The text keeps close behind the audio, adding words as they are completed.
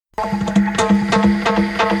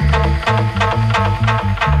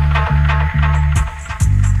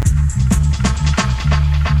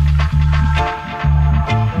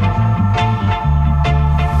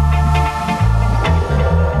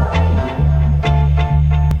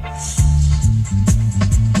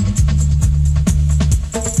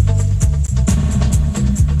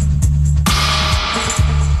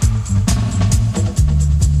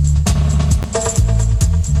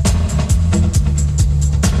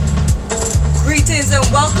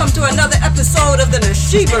Of the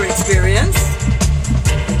Nashiba Experience.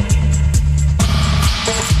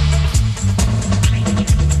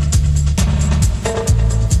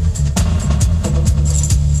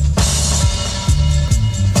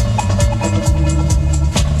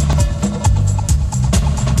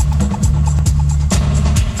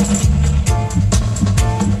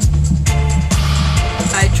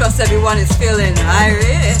 I trust everyone is feeling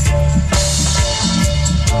irate.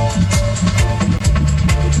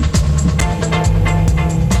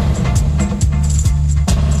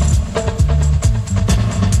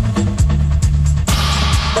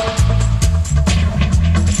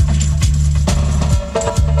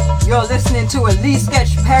 You're listening to a Lee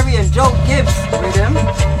Sketch Perry and Joe Gibbs rhythm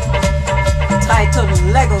titled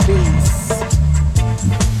Lego Bees.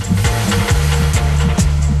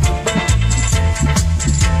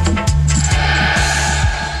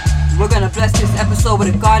 We're gonna bless this episode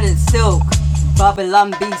with a Garden Silk,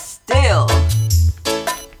 Babylon Be Still.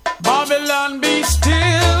 Babylon be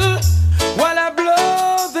still while I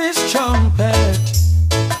blow this trumpet.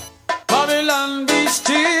 Babylon be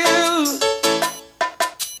still.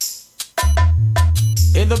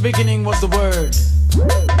 In the beginning was the Word.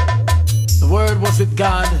 The Word was with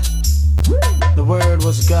God. The Word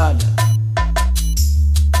was God.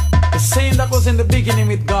 The same that was in the beginning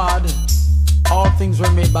with God. All things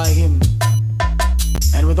were made by Him.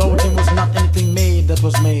 And without Him was not anything made that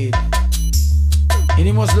was made. In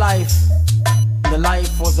Him was life. And the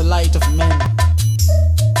life was the light of men.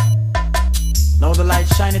 Now the light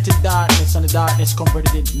shineth in darkness, and the darkness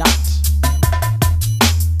comprehended it not.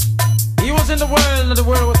 He was in the world, and the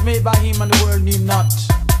world was made by Him, and the world knew Him not.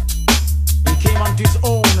 He came unto His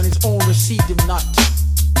own, and His own received Him not.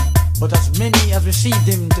 But as many as received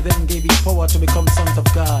Him, to them gave He power to become sons of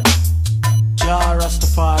God. Jah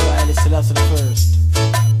Rastafari, Haile Selassie the First,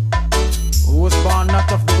 who was born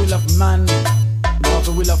not of the will of man, nor of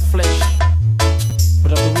the will of flesh,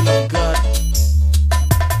 but of the will of God,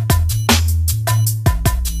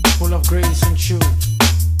 full of grace and truth.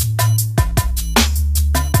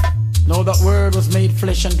 Now that Word was made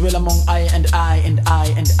flesh and dwell among I and I and I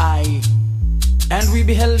and I. And we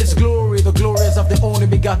beheld His glory, the glory as of the only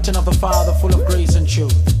begotten of the Father, full of grace and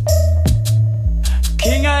truth.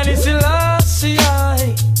 King Haile Selassie,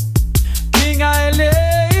 King Haile,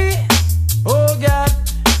 oh God,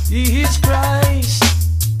 He is Christ.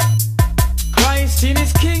 Christ in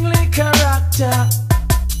His kingly character,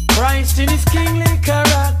 Christ in His kingly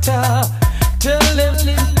character. Tell them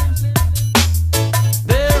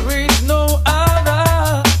there is no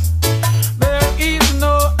other, there is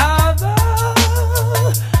no other,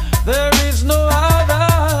 there is no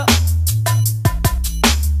other.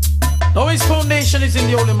 Now His foundation is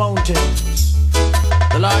in the holy mountains.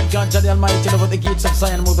 The Lord God, Jah the Almighty, over the gates of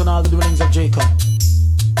Zion, more than all the dwellings of Jacob.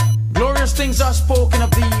 Glorious things are spoken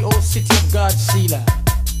of thee, O city of God, Selah.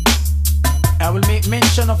 I will make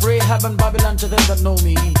mention of Rahab and Babylon to them that know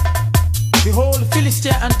me. Behold,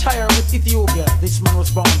 Philistia and Tyre with Ethiopia, this man was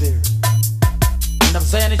born there. And of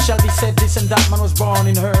Zion it shall be said, this and that man was born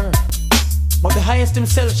in her. But the highest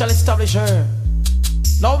Himself shall establish her.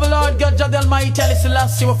 Now the Lord God, Jah the Almighty, Haile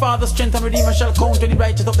Selassie, our Father, strength and Redeemer, shall count to the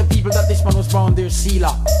righteous of the people that this man was born there,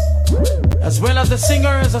 Selah. As well as the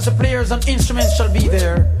singers, as the players and instruments shall be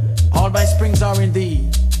there. All my springs are in thee.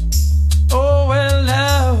 Oh well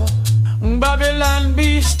now, Babylon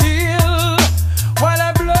be still while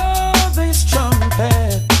I blow this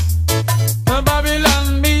trumpet.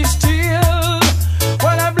 Babylon be still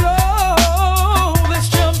while I blow this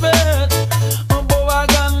trumpet.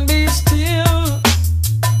 Boagan be still,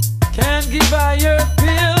 can't give her your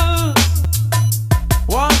pill.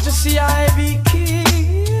 Want to see I be killed.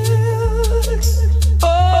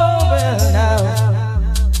 Oh well now,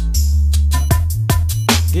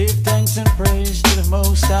 give thanks and praise to the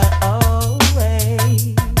Most High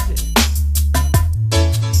always.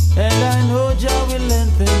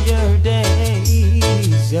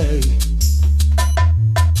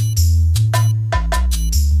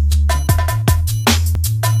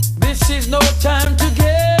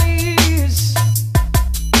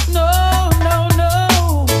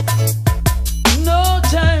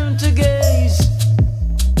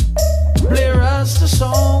 just a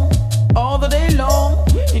song all the day long,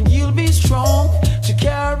 and you'll be strong to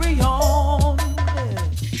carry on.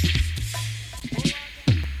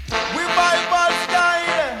 Revival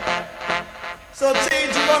style. So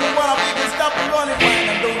change you run one, we can stop running wine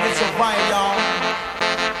and don't get survive, y'all.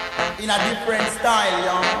 In a different style,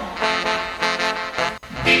 y'all.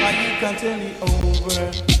 And you can tell me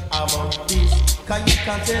over about this. Can you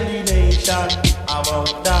can tell the nation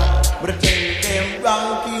about that? But tell them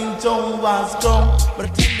ranking Joe has come.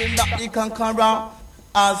 But tell them that the conqueror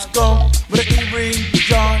has come. But he bring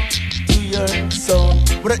joy to your soul.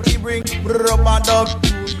 But he bring rubber dog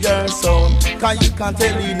to your soul. Can you can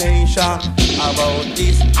tell the nation about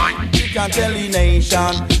this? You can tell the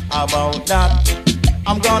nation about that.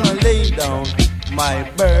 I'm gonna lay down my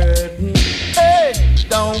burden. Hey,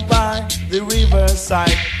 down by the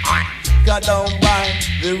riverside. Got down by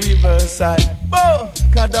the riverside. Oh,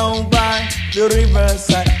 got down by the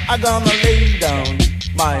riverside. I'm gonna lay down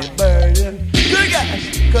my burden. Good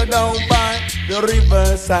guys, got down by the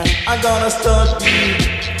riverside. I'm gonna study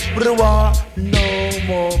the war no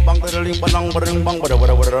more. Bang bang bang bang bang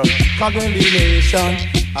bang. Can't tell the nation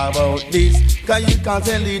about this. Cause you can't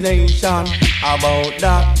tell the nation about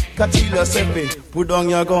that. Cause you yourself, put down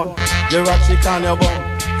your gun. You're a chick on your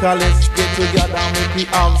bum. Cause let's get together and make we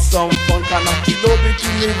have some fun. Cannot you love it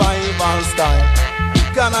in revival style?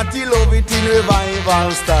 Cannot you love it in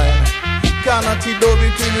revival style? Cannot you love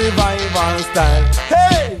it in revival style?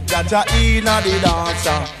 Hey, Jaja inna the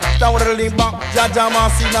dancer. Start rolling back, Jaja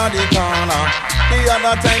mass inna the corner. The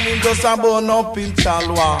other time him just a burn up in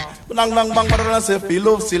Chalwa. Bang bang bang bang, say feel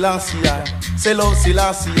love Selassie. Say love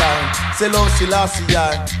Selassie. Say love Selassie.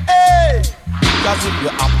 Hey! Cause if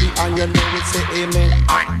you're happy and you know it, say amen.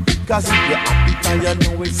 Cause if you're happy and you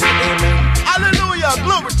know it, say amen. Hallelujah,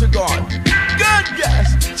 glory to God. Good guess.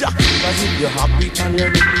 Cause if you're happy and you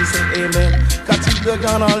know it, say amen. Cause if you're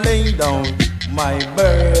gonna lay down my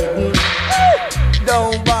burden,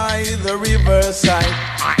 down by the riverside.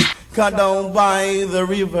 Cause down by the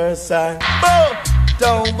riverside.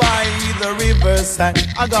 Down by the riverside.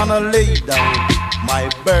 I'm gonna lay down my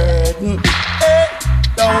burden.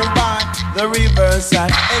 Down by the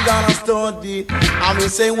riverside, ain't gonna study. I'm gonna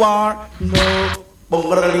say war, no. Can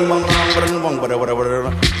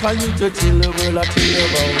you just tell the world about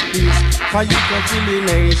this? Can you just tell the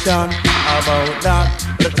nation about that?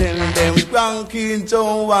 But tell them Ranking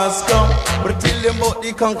Joe has come. But tell them about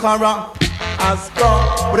the conqueror has come.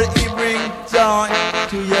 But he bring joy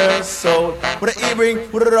to your soul. But he bring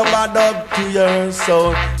rubber dub to your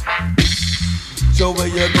soul. So where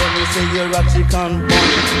you gonna say you're a chicken bun?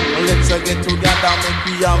 Let's get together, make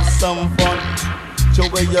we have some fun. So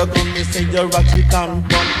where you gonna say you're a chicken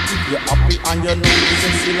bun? If you're happy and you know we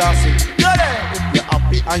say Selassie. If you're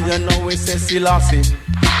happy and you know we say Selassie.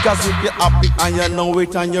 Cause if you're happy and you know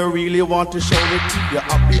it and you really want to show it. If you're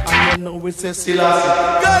happy and you know we say Selassie.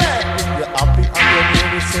 If you're happy and you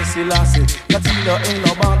know we say Selassie. Cause you ain't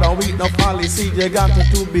no bother with no policy. You got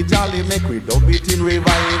to be jolly, make we dub it in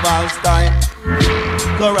revival style.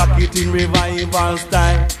 Go rock it in revival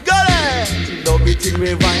style. Got it! Dub it in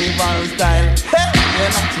revival style. Hey! Yeah,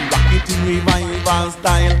 not rock it in revival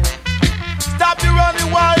style. Stop the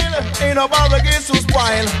running wild. Ain't no bother against to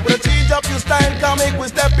spoil. But change up your style, can make we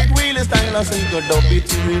step it wheelie style. I say go dub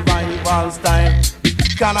it in revival style.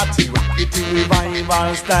 Cannot rock it in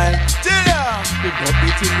revival style. Tell ya! Go dub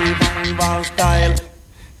it in revival style.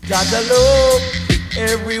 Jaja love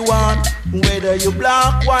everyone, whether you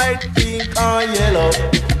black, white, pink or yellow.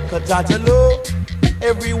 Cause Jaja love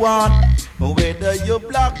everyone, whether you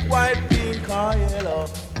black, white, pink or yellow.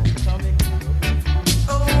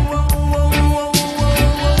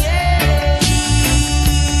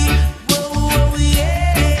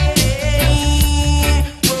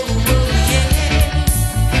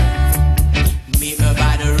 Meet me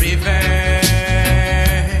by the river.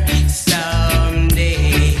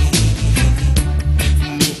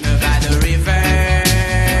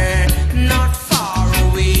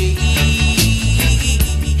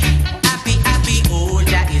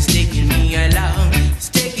 Taking me along,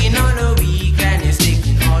 taking all the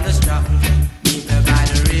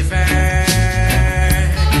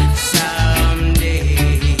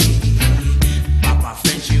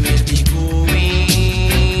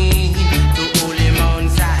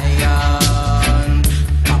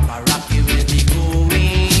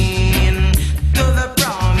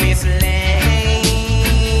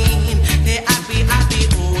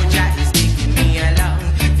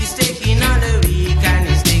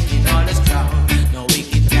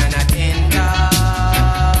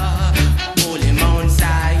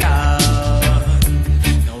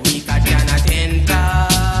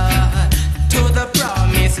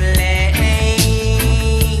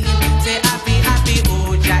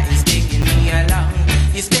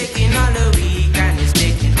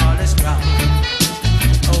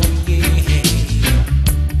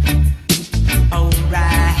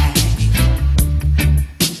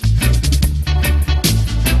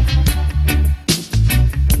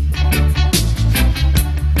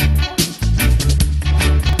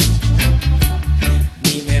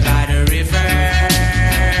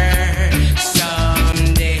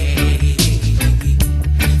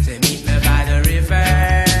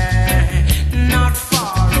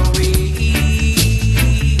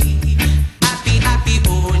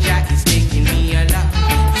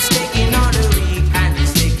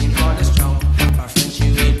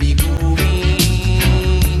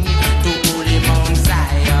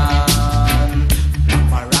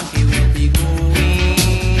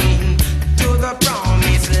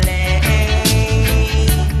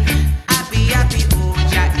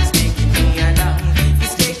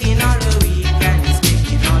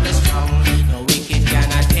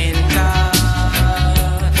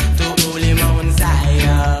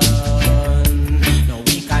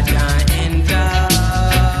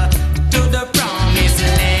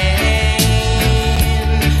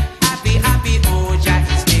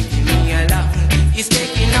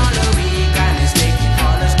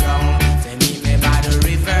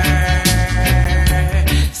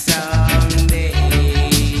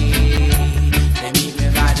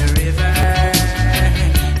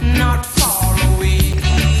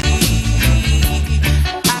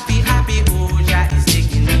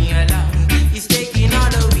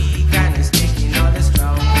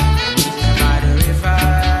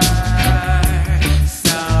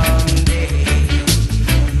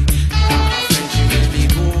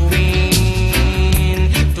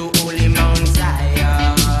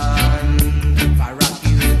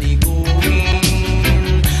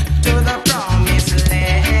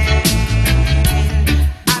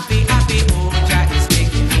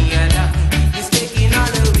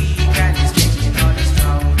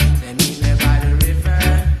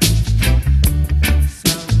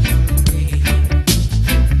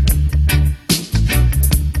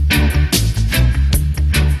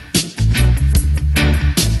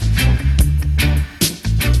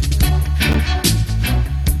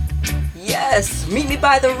Me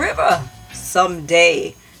by the River,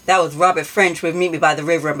 Someday. That was Robert French with Meet Me by the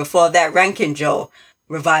River, and before that, Rankin Joe,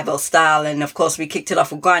 Revival Style, and of course we kicked it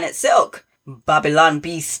off with Garnet Silk, Babylon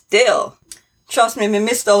Be Still. Trust me, we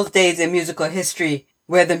miss those days in musical history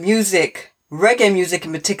where the music, reggae music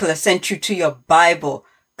in particular, sent you to your Bible.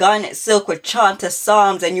 Garnet Silk would chant the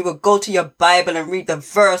Psalms and you would go to your Bible and read the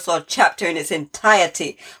verse or chapter in its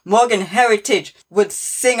entirety. Morgan Heritage would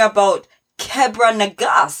sing about Kebra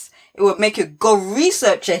Nagas. It would make you go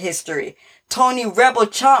research your history. Tony Rebel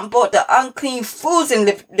chant about the unclean foods in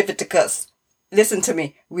Leviticus. Listen to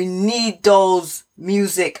me. We need those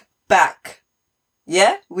music back.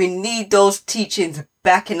 Yeah? We need those teachings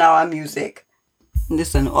back in our music.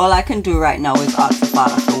 Listen, all I can do right now is ask the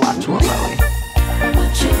Father to watch over me.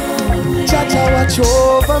 Jaja, watch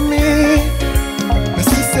over me. My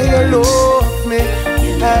sister, you love me.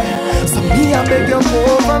 So me, I beg you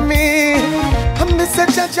over me. I miss a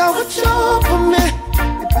Jaja, watch over me.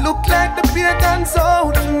 It look like the pagans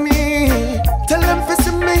out for me. Tell them to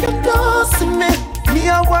see me, you don't see me. Me,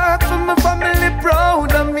 I work for my family,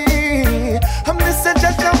 proud of me. I miss a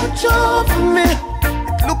Jaja, watch over me.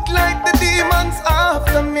 It look like the demons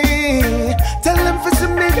after me. Tell them to see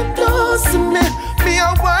me, you don't see me. Me, I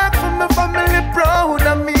work for my family, proud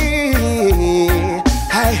of me.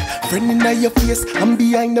 Hey, friend in your face, I'm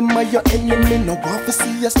behind them are your enemy. No want to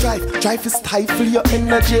see you strive, try to stifle your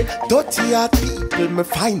energy. Dirty heart people, me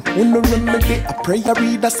find one remedy. I pray I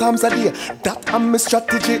read the Psalms a day, that I'm my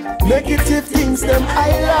strategy. Negative things them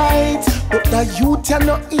highlight, but the youth are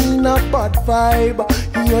not in a bad vibe.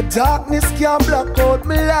 Your darkness can't block out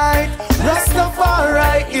my light.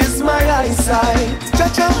 Rastafari is my eyesight.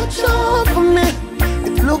 Jaja, watch out for me.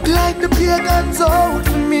 It look like the pagans out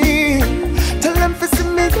for me. Tell them to see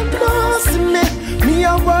me, they don't see me. Me,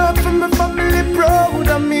 I work for my family, proud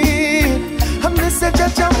of me. I miss a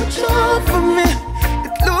Jaja, watch out for me.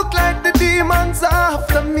 It look like the demons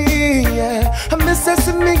after me, yeah. I miss a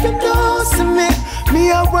see me, they don't see me.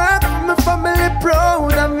 Me, I work for my family,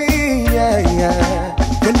 proud of me, yeah.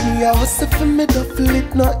 When me I was for me, don't feel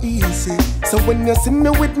it not easy. So when you see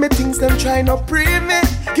me with me, things them try not pre me.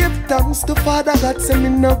 Give thanks to Father God, say me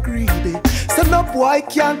no greedy. So no boy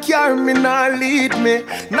can't carry me, nor lead me.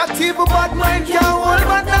 Not even bad mind can't hold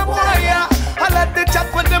but no boy, yeah. I let the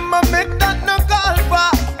chat with them and make that no call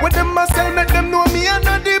for. When them a sell, make them know me and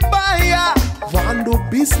not the buyer. Want do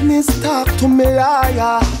business, talk to me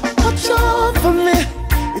liar. Watch out for me.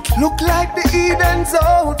 It look like the Eden's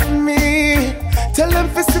out for me. Tell them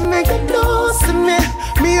to see me, you don't see me.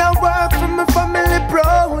 Me, I work for my family,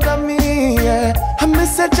 proud of me, yeah. I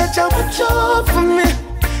miss a Jaja, watch out for me.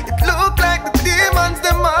 It look like the demons,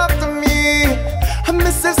 them after me. I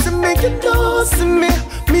miss a see me, you don't see me.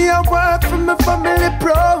 Me, I work for my family,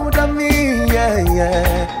 proud of me,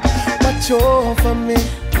 yeah. Watch over me,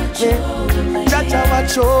 yeah. Jaja,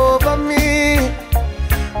 watch over me.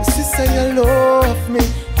 Sister, you love me,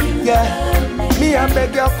 yeah. Me, I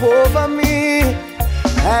beg you cover me.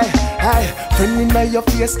 Hey, friend in your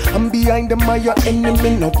face, I'm behind them are your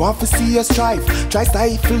enemy. No want to see you strive, try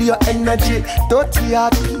stifle your energy. Dirty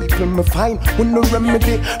heart people, me find no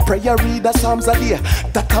remedy. Prayer read the Psalms a day,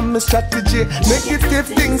 that I'm my strategy. Negative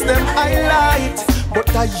things them highlight, but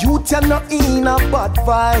the youth are not in a bad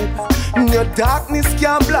vibe. Your darkness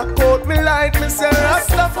can't block out me light. Me say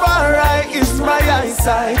Rastafari is my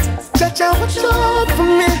eyesight. Jaja, watch out for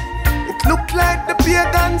me. It look like the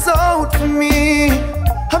pagans out for me.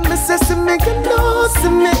 I miss a see me, you know see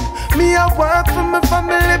me. Me, I work for my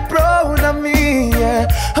family, proud of me, yeah.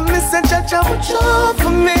 I miss a Jaja, watch out for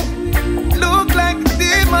me. Look like the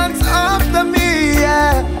demons after me,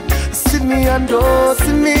 yeah. See me and don't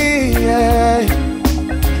see me, yeah.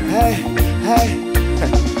 Hey.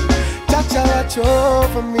 Jaja, watch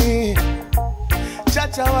over me.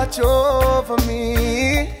 Jaja, watch over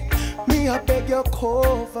me. Me, I beg you,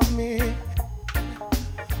 cover me.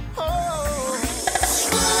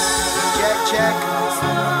 Check.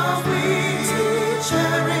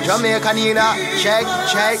 Jamaica Nina, check.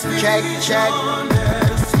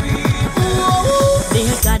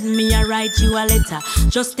 Dear God, me I write you a letter.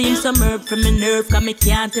 Just steal some herb from me nerve, cause me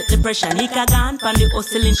can't take the pressure. Nika gone pan the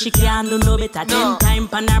hustling, she can't do no better. 10 time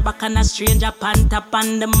pan her back and a stranger pan tap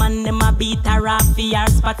on the man, them a beat her off for your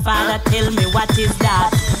spot. Father, tell me what is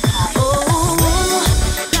that? Oh,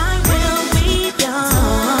 thy will be done,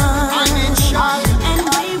 and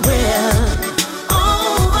we will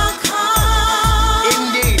overcome.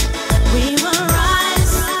 Indeed. We will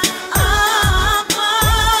rise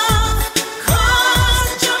above,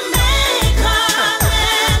 'cause Jamaica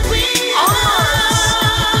and we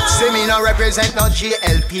are. See me now represent represent no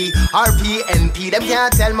JLP or PNP. Them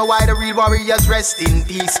can't tell me why the real warriors rest in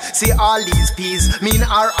peace. See all these P's mean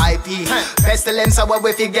RIP. Pestilence are where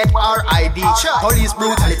we forget RID. Police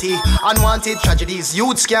brutality, unwanted tragedies.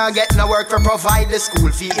 Youths can't get no work for provide the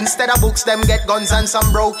school fee. Instead of books, them get guns and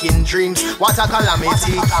some broken dreams. What a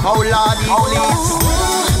calamity. Oh Lordy, please.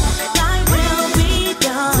 Thy will be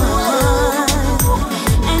done,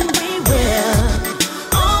 and we will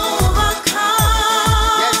overcome.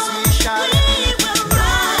 Yes, we shall. We will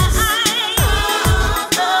rise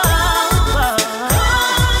above.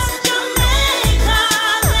 'Cause Jamaica,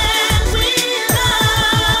 land we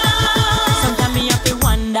love. Sometimes me have to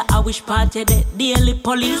wonder, I wish party the daily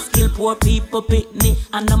police kill poor people picnic.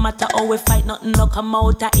 And no matter how we fight, nothing no come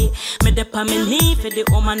out of it. Me dep on me knee for the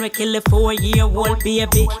woman we kill a 4-year-old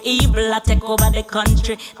baby. Evil I take over the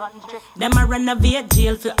country. Them a renovate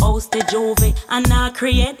jail for house the juvie. And now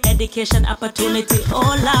create education opportunity.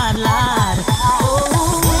 Oh Lord, Lord. Oh,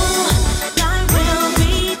 thy will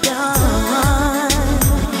be done,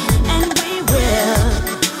 and we will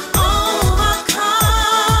overcome.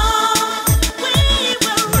 We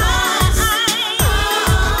will rise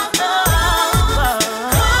above.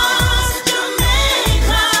 'Cause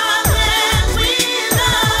Jamaica, land we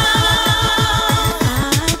love.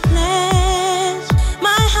 I pledge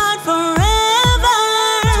my heart forever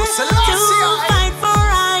to fight for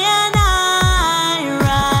I and I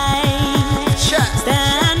right.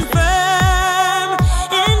 Stand firm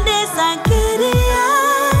in this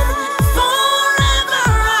Gideon, forever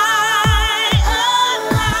I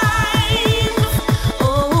alive.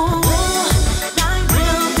 Oh, thy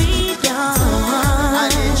will be done,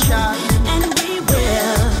 And it shall. and we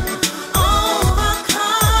will overcome.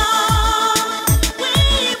 We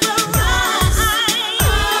will rise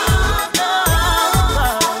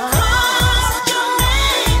above. 'Cause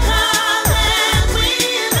Jamaica, land we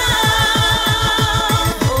love.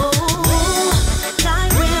 Oh, thy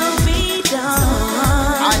will be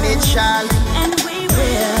done, And it shall. and we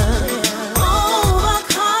will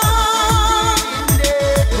overcome.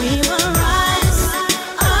 We will rise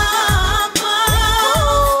above.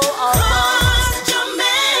 'Cause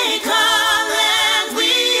Jamaica, land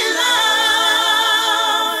we love.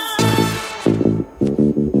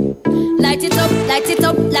 Light it up, light it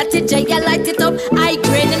up, light it, Jaya, light it up. I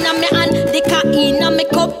grain in my hand, the caffeine in my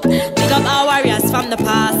cup. Big up our warriors from the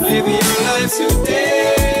past. Live your life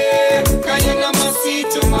today, 'cause you never see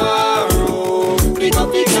tomorrow. Pick up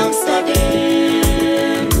the gangster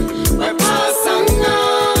them, we pass and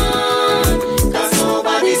on, 'cause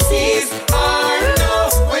nobody sees or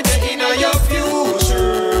knows when they in your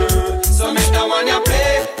future. So make that one you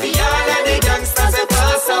play, the all of the gangsters they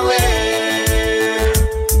pass away.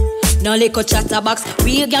 No little chatterbox,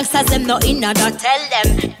 real gangsters them no in that. Tell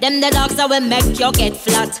them the dogs that will make you get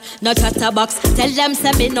flat. No chatterbox, tell them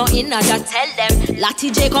say me no in that. Tell them Lati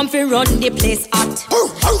J come fi run the place hot.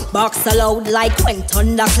 Box loud like when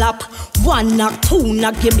thunder clap. One knock, two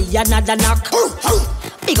knock, give me another knock.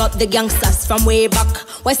 Big up the gangsters from way back.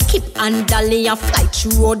 We skip and dolly and fly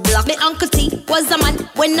through roadblock. Me Uncle T was a man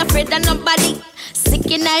when afraid of nobody. Sick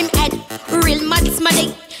in him head, real mad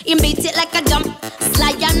smaddy. He beat it like a jump,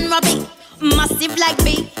 sly and Robbie. Massive like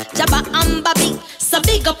me, Jabba and Bobby. So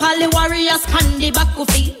big up all the warriors on the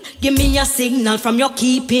battlefield. Give me a signal from your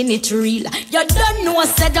keeping it real. You don't know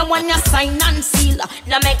said the one you sign and seal.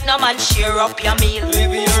 Now make no man share up your meal.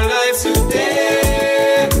 Live your life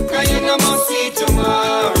today, 'cause you never see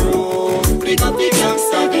tomorrow. Pick up the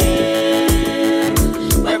gangster them,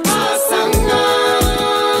 we pass and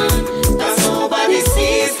on, 'cause nobody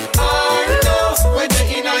sees or knows when they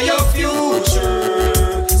in your future.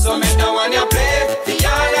 So make that one you play, the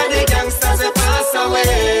all of the gangsters they pass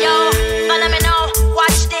away. Yo, follow me now,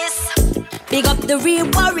 watch this. Big up the real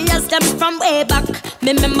warriors, them from way back.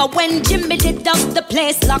 Me remember when Jimmy did up the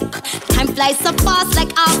place lock. Time flies so fast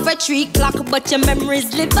like after 3 o'clock. But your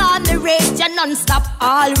memories live on the rage and non-stop.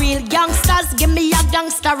 All real gangsters, give me a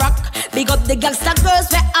gangster rock. Big up the gangster girls,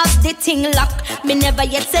 we have the thing lock. Me never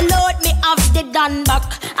yet say load, me have the done back.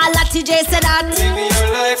 A lot TJ said that. Live your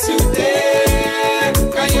life today,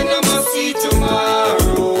 'cause you never see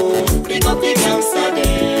tomorrow. Pick up the gangster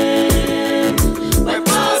them, we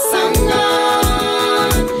pass and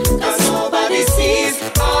on, 'cause nobody sees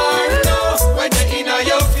or knows when they in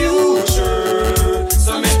your future.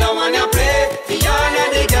 So make that one you play, the all of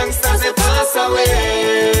the gangsters they pass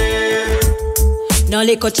away. No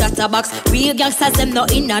little chatterbox, real gangsters them no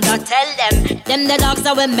in that. Tell them the dogs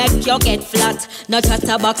that will make you get flat. No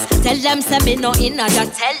chatterbox, tell them say me no in that.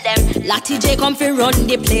 Tell them Lati J come fi run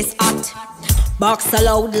the place hot. Box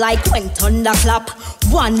loud like when thunder clap.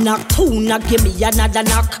 One knock, two knock, give me another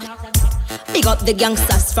knock. Big up the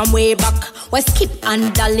gangsters from way back. Where Skip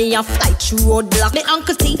and Dolly and fly through roadblock. Me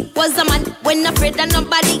Uncle T was a man when afraid of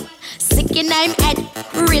nobody. Sick in him head,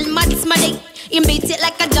 real mad smarty. He beat it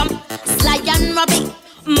like a jump, sly and Robbie.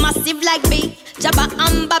 Massive like me, Jabba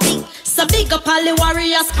and Bobby. So big up all the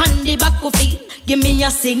warriors on the back of it. Give me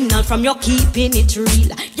a signal from you keeping it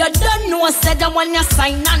real. You don't know said that when you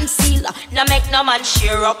sign and seal. Now make no man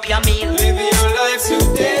share up your meal. Live your life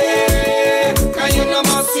today, cause you no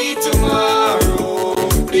more see tomorrow.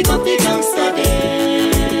 Pick up the gangster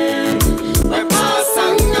day, we pass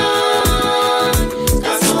and on.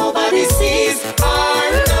 Cause nobody sees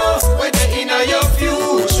our love when they in your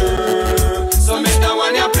future. So make that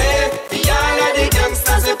one you play, the all of the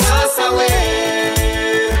gangsters they pass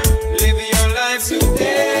away. Live your life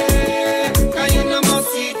today, cause you no more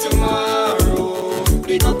see tomorrow.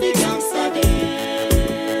 Pick up the gangster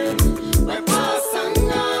day, we pass and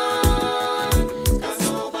on. Cause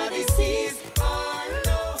nobody sees our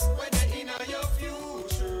love when they in your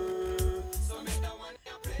future. So make that one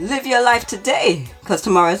you play. Live your life today, because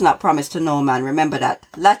tomorrow is not promised to no man. Remember that.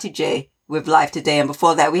 Lati J with Life Today, and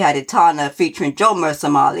before that we had Itana featuring Joe Mercer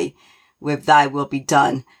Marley with Thy Will Be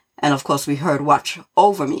Done, and of course we heard Watch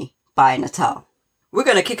Over Me by Natal. We're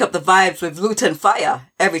gonna kick up the vibes with Luton Fire,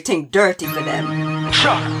 Everything Dirty for them.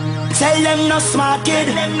 Tell them no smart kid,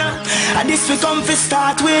 and this we come to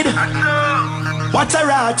start with. What a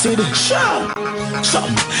rotted, sure.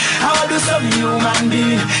 Some, I will do some human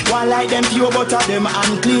being. One like them pure but of them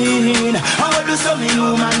unclean. I will do some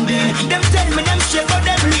human being. Them tell me them shit but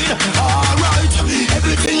them lead. Alright,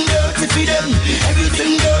 everything dirty for them.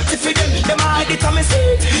 Everything dirty for them. Them hide it on me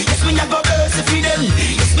seat. Yes, me I go burst for them.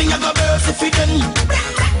 Yes, me I go burst for them.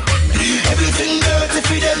 Everything dirty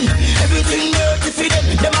for them. Everything dirty for them.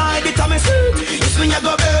 Them hide it on me seat. Yes, me I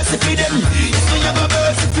go burst for them. Yes, me I go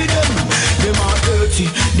burst for them. Them are dirty,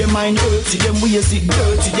 them mind dirty, them ways it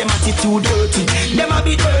dirty, them attitude dirty, them a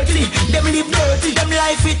be dirty, them live dirty, them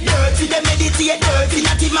life it dirty, them meditate dirty,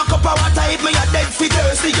 not even a cup of water if me a dead for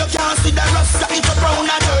thirsty. You can't see the rust that it's a brown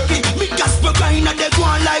and dirty. Me gospel grind and they go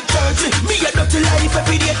on like church. Me a dirty life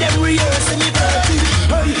every day, them rehearsing me dirty.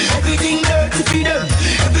 Hey, everything dirty for them,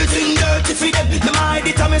 everything dirty for them. Them hide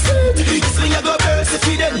it on me seat. Yes, me a go burst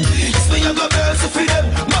for them. Yes, me a go burst for them.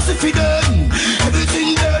 Must for them.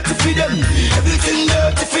 Everything dirty for them. Everything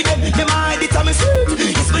dirty for them. Them hide it on me seat.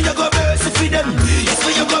 Yes, me a go burst for them. Yes,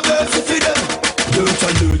 me a go burst for them. Dirt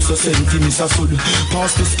and dirt, so sentiments are sud.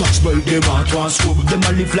 Pass the scotch boy, them out one scrub. Them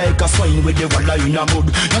a live like a swine with the water in a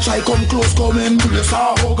mud. Now try come close, come embrace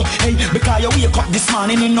a hug. Hey, because you wake up this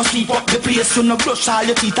morning, you no sleep up the place. You no brush all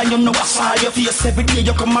your teeth and you no wash all your face. Every day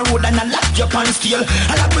you come a road and I lock your pants steel.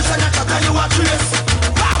 And I push and I chat and you a trace.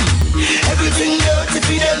 Bam! Everything dirty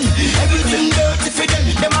for them. Everything dirty for them.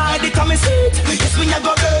 Them hide it on me seat. Yes, me a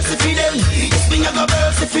go burst for them. Yes, me a go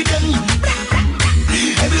burst for them.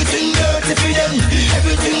 Everything dirty for them.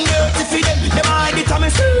 Everything dirty for them. Them hide it on me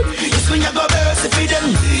seat. Yes, me a go burst for them.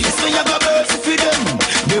 Yes, me a go burst for them.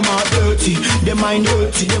 Them are dirty. Them mind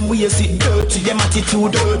dirty. Them ways it dirty. Them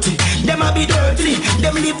attitude dirty. Them a be dirty.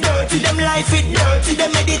 Them live dirty. Them life it dirty.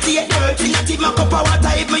 Them meditate dirty. Not even a cup of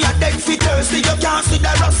water if me a dead for thirsty. You can't see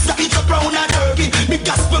the rust that it's a brown and dirty. Me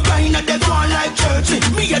gospel grind and they go on like church.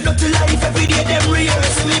 Me a dirty life every day. Them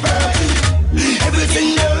rehearsing me dirty.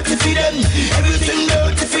 Everything dirty for them. Everything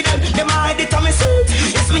dirty for them. Them hide it on me seat.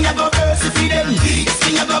 Yes, me a go burst for them. Yes,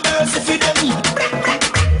 me a go burst for them.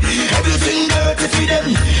 Everything dirty for them.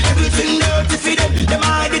 Everything dirty for them. Them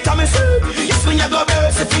hide it on me seat. Yes, me a go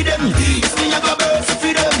burst for them. Yes, me a go burst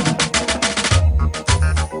for them.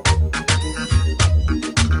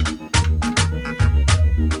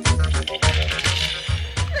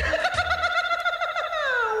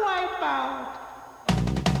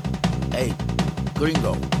 Hey,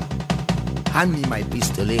 gringo, hand me my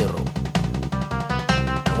pistolero.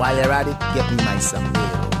 And while you're at it, get me my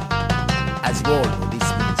sombrero. As you all know, this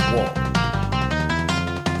means war.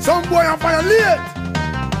 Some boy on fire late.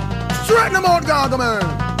 Straighten them out, Gaga, man.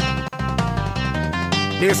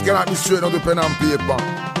 This cannot be straight on the pen and paper.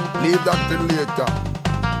 Leave that till later.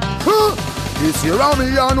 Huh? This year me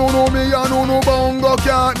ya no me ya no bongo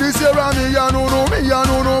cat. This year me ya no me ya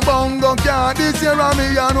no bongo cat. This year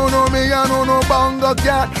me ya no me ya no bongo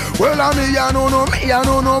cat. Well me ya no me ya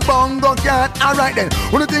no bongo cat. Alright then,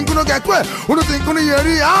 when you think you gonna get where? Who do think gonna hear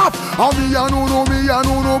the half? And me a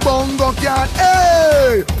no bongo cat.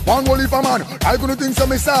 Hey, one will leave a man. I gonna think so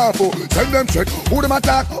myself. Send them check. Who them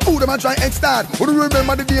attack? Who them a try and start? Who do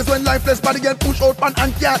remember the days when lifeless body get pushed out pan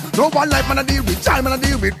and cat? No one life man a deal with, time man a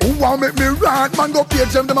deal with. Who want make me rant? Man go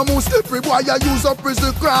page them a move slippery. Boy I use up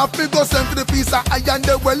prison craft. Me go send to the piece of iron.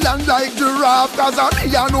 They well land like giraffe. Cause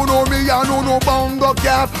me a no bongo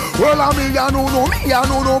cat. Well a me a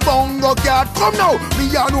no bongo cat. Come now. Me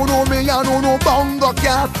a no bongo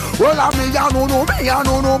cat. Well a me a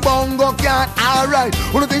no bongo cat. Alright.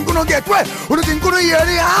 Who do think gonna get wet? Who do think gonna hear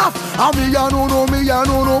the half? And me a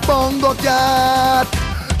no bongo cat.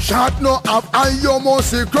 Shot no up and you must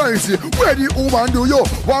say crazy. Where the woman do you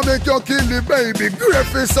want make you kill the baby?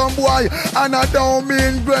 Gravy some boy and I don't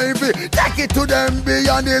mean gravy. Take it to them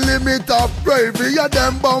beyond the limit of bravery. Yeah,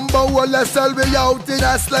 them bumbo will sell me out in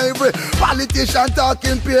a slavery. Politician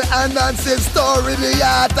talking pure and nonsense story. The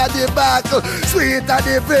heart of the battle, sweet of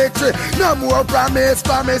the victory. No more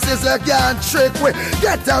promises you can't trick with.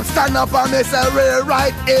 Get up, stand up and me say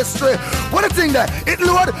rewrite history. What a thing that it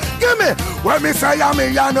Lord, give me. When me say I'm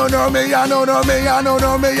me, I no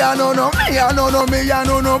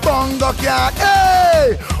bongo cat.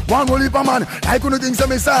 Hey, one will leave a man. I couldn't think so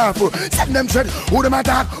myself. Send them shit. Who them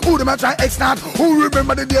attack? Who them a try extort? Who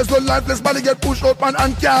remember the days when lifeless body get pushed out man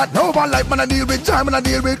and cat? No one life man I deal with, time man I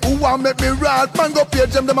deal with. Who want make me rat? Man go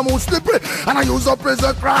page them a move slippery. And I use up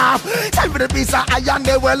prison craft. Time for the piece of iron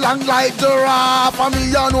they well long like giraffe. And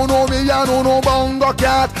me a no bongo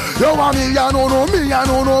cat. You want me a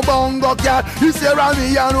no bongo cat. You say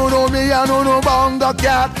me a no bongo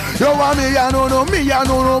cat. You want me a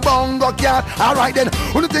no bongo cat. Alright then,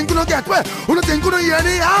 who do think you get where? Who do think you hear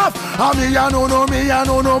the half? And me a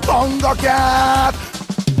no bongo cat.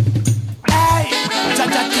 Hey,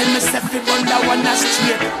 Jaja tell me say fi run that one a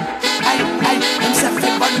straight. Hey, him say fi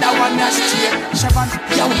run that one a straight. Shaban,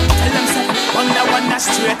 yo, tell him say run that one a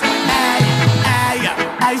straight.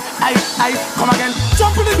 Hey, come again.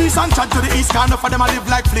 Jump to the beast and chat to the east. Can't enough of them a live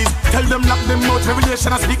like fleas. Tell them lock them out.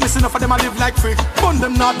 Revelation and speak. Listen enough of them a live like freak. Burn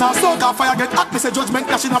them not and smoke and fire get hot. Me say judgment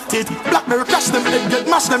clashing of teeth. Blackberry crash them head get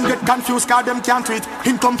mash them get confused. Cause them can't treat.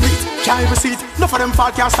 Incomplete, can't even see it. Enough of them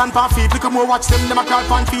fall can't stand on feet. Look more watch them a crawl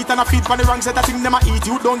on feet and a feet on the wrong set. I think them a eat.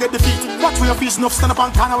 You don't get defeat. Watch where your feet enough stand up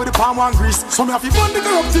and corner with the palm one grease. So me have to burn the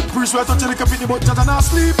corrupted priest. Where touch the company but judge and not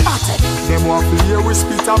sleep. Them want to hear we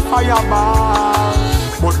spit a fireball.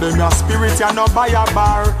 But them a spirit and no buy a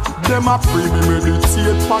bar. Them a pray me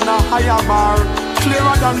meditate on a higher bar.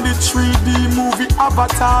 Clearer than the 3D movie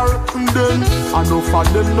Avatar. And then enough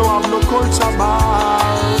of them no have no culture bar.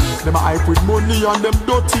 Them a hype with money and them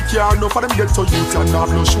dirty car. Enough of them get so youth and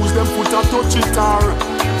have no shoes. Them put a touch it tar.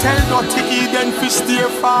 Tell dirty Eden fish stay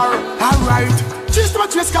far. Alright. Chase them a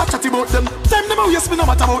chase, can't chat about them. Time them out, yes, me no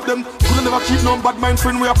matter about them. Couldn't never keep no bad mind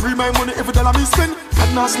friend. We a pre my money every dollar me spend.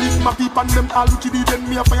 Can't not sleep, my people and them all wicked. Then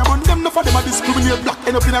me a fire burn them. No for them a discriminate black.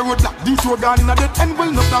 End up in a road black. Detour gone in a dead end.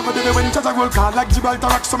 Well, no dog they when chat a roll call. Like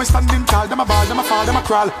Gibraltar rock, so me standing tall. Them a ball, them a fall, them a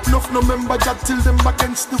crawl. Enough no member chat till them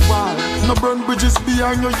against the wall. No burn bridges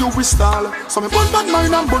behind you we stall. So me burn bad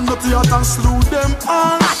mind and burn dirty heart and slew them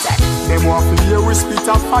all. Them want to hear we spit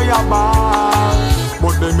a fireball.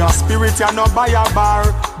 But them a spirit and no buy a bar.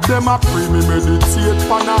 Them a pray me meditate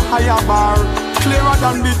on a higher bar. Clearer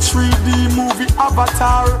than the 3D movie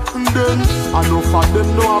Avatar. And then enough of them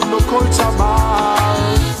no have no culture bar.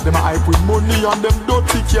 Them a hype with money and them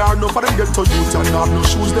dirty car. Enough of them get to youth and have no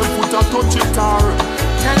shoes. Them put a touch it tar.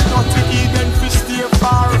 Tell dirty Eden fish stay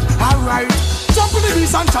far. Alright. Jump to the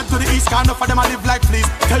east and chat to the east. Can't enough of them a live like fleas.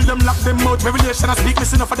 Tell them lock them out. Revelation and speak.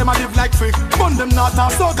 Listen enough of them a live like freak. Burn them not and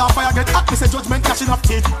smoke and fire get hot. Me say judgment clashing of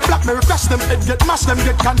teeth. Blackberry crash them head get mash them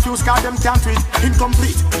get confused. Cause them can't treat.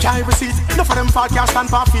 Incomplete, can't even see it. Enough of them fall can't stand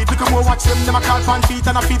on feet. Look more watch them a crawl on feet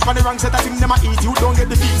and a feet on the wrong set. I think them a eat. You don't get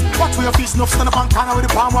defeat. Watch where your feet enough stand up and corner with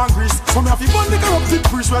the palm one grease. So me have to burn the corrupted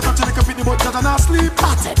priest. Where touch the company but judge and not sleep.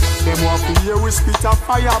 Them want to hear we spit a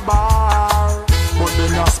fireball. But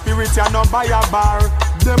them a spirit and no buy a bar.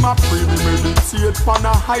 Them a pray me meditate on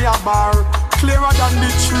a higher bar. Clearer than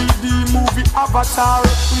the 3D movie Avatar.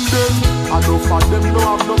 And then enough of them no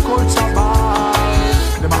have no culture bar.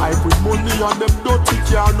 Them a hype with money and them dirty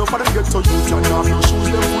car. Enough of them get to youth and have no shoes.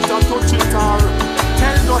 Them put a touch it tar.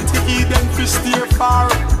 Tell dirty Eden fish stay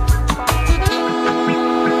far.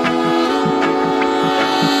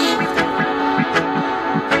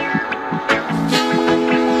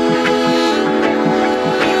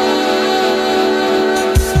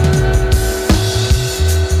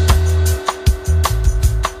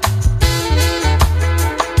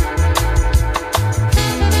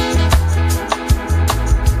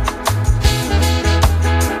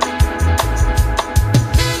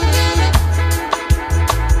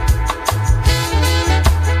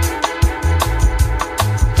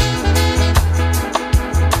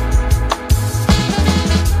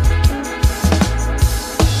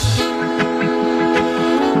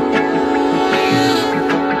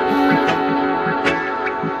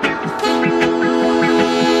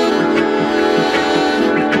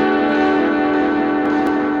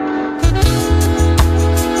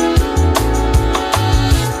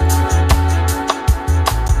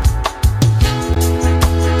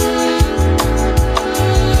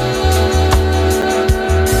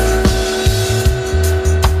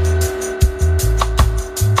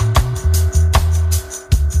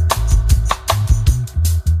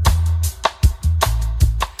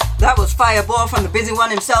 Fireball from the busy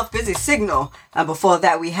one himself, Busy Signal. And before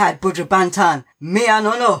that we had Buju Banton, Me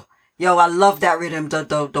Anono. Yo, I love that rhythm, the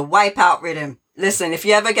wipeout rhythm. Listen, if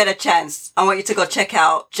you ever get a chance, I want you to go check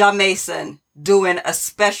out John Mason doing a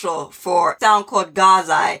special for a sound called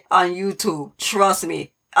Gazai on YouTube. Trust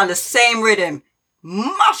me, on the same rhythm.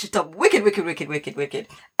 Mash it up. Wicked.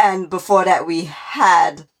 And before that we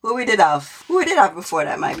had, who we did have before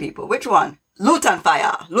that, my people? Which one? Lutan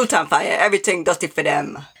Fire. Everything dusty for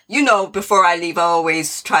them. You know, before I leave, I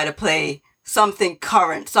always try to play something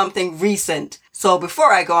current, something recent. So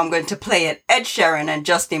before I go, I'm going to play it Ed Sheeran and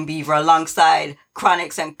Justin Bieber alongside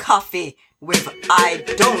Chronix and Coffee with I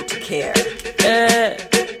Don't Care.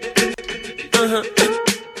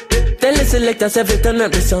 Tell the selectors every turn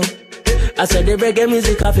up the song. I said the reggae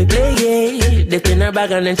music coffee play, yeah. Dip in her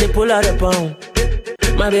bag and then she pull out a pound.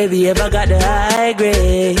 My baby ever got the high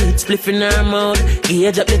grade. Spliff in her mouth,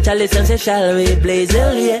 gauge up the chalice and say shall we blaze,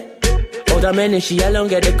 hell yeah. Out of many she alone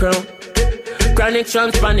get the crown. Chronic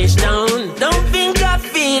from Spanish Town. Don't think I'm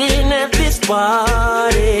feeding at this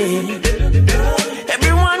party.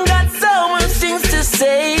 Everyone got so much things to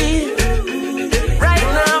say. Right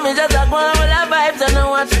now me just like one of the vibes and I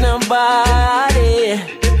watch nobody.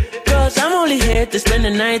 Cause I'm only here to spend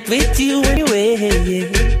the night with you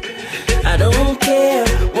anyway. I don't care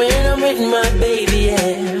when I'm with my baby,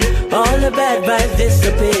 yeah. All the bad vibes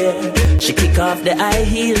disappear. She kick off the high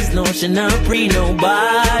heels, no, she not pre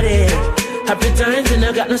nobody. Happy times and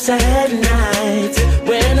I got no sad nights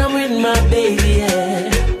when I'm with my baby,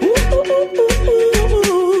 yeah.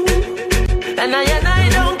 And I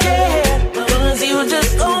don't care, cause you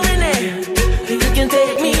just own me there. You can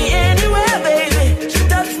take me anywhere, baby. She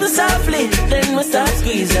touch me softly, then we start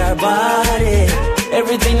squeeze her body.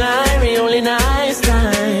 Everything I read, only nice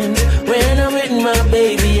times when I'm with my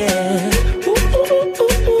baby, yeah.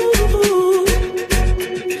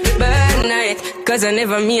 Bad night, cause I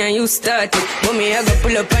never me and you started. But me I go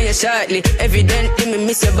pull up on you shortly. Evidently me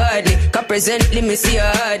miss your body, cause presently me see you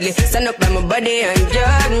hardly. Stand up by my body and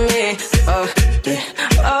guard me. Oh yeah,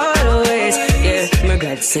 always, yeah. My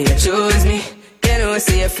God say you choose me. You know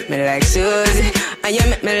say you fit me like Susie. And you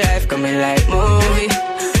make my life coming like movie.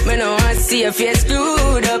 Me no want to see your face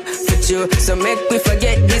screwed up with you. So make me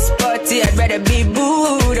forget this party. I'd rather be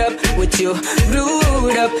booed up with you,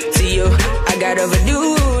 glued up to you. I got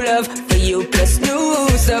overdue love for you, plus new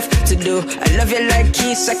stuff to do. I love you like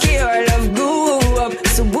Keisha K, I love grew up.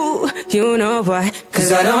 So woo, you know why?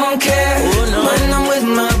 Cause I don't care when I'm with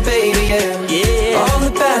my baby, yeah. All the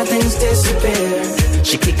bad things disappear.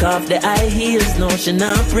 She kick off the high heels, no, she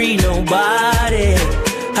not free nobody.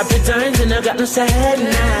 Happy times and I got no sad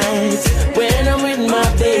nights when I'm with my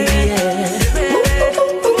baby, yeah.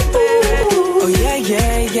 Oh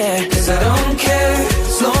yeah. Cause I don't care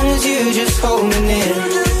as long as you just hold me near.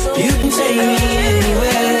 You can take me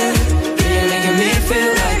anywhere. You're making me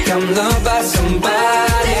feel like I'm loved by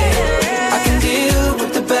somebody. I can deal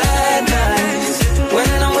with the bad nights when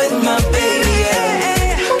I'm with my baby,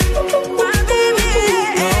 yeah.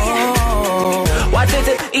 What is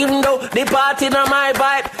it? Even though the party not my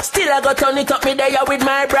vibe, still I go turn it up me there with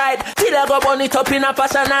my bride. Still I go burn it up in a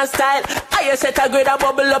fashion and style. I set a grade a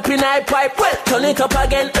bubble up in a pipe. Well, turn it up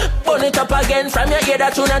again, burn it up again. From your ear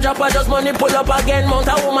that tune a drop, I just money pull up again. Mount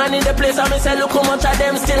a woman in the place and me say look how much of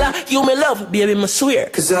them still you me love, baby, me swear.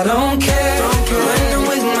 Cause I don't care when I'm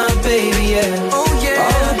with my baby, yeah. Oh yeah.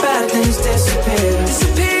 All the bad things disappear.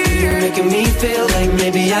 You're making me feel like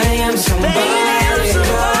maybe I am somebody. I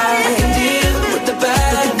can deal with the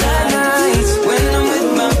bad nights when I'm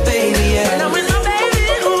with my baby, yeah. When I'm with my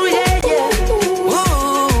baby, ooh yeah.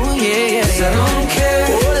 Ooh yeah. Cause I don't care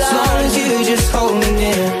as long as you just hold me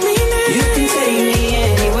near. You can take me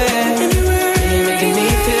anywhere. You're making me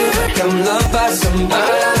feel like I'm loved by somebody.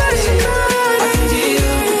 I can deal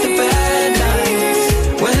with the bad nights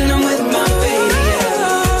when I'm with my baby,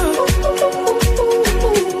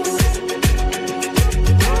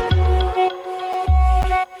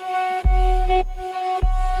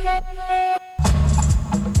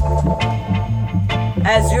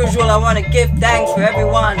 As usual, I want to give thanks for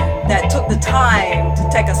everyone that took the time to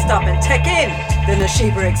take a stop and take in the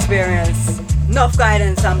Nashiba experience. Enough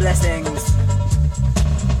guidance and blessings.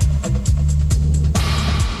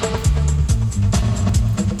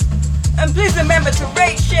 And please remember to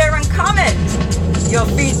rate, share, and comment. Your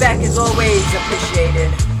feedback is always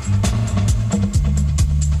appreciated.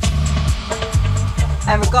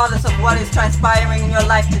 And regardless of what is transpiring in your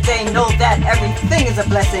life today, know that everything is a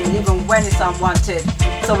blessing, even when it's unwanted.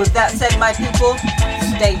 So with that said, my people,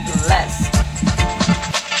 stay blessed.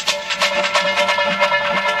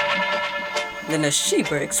 The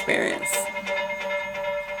Nashiba experience.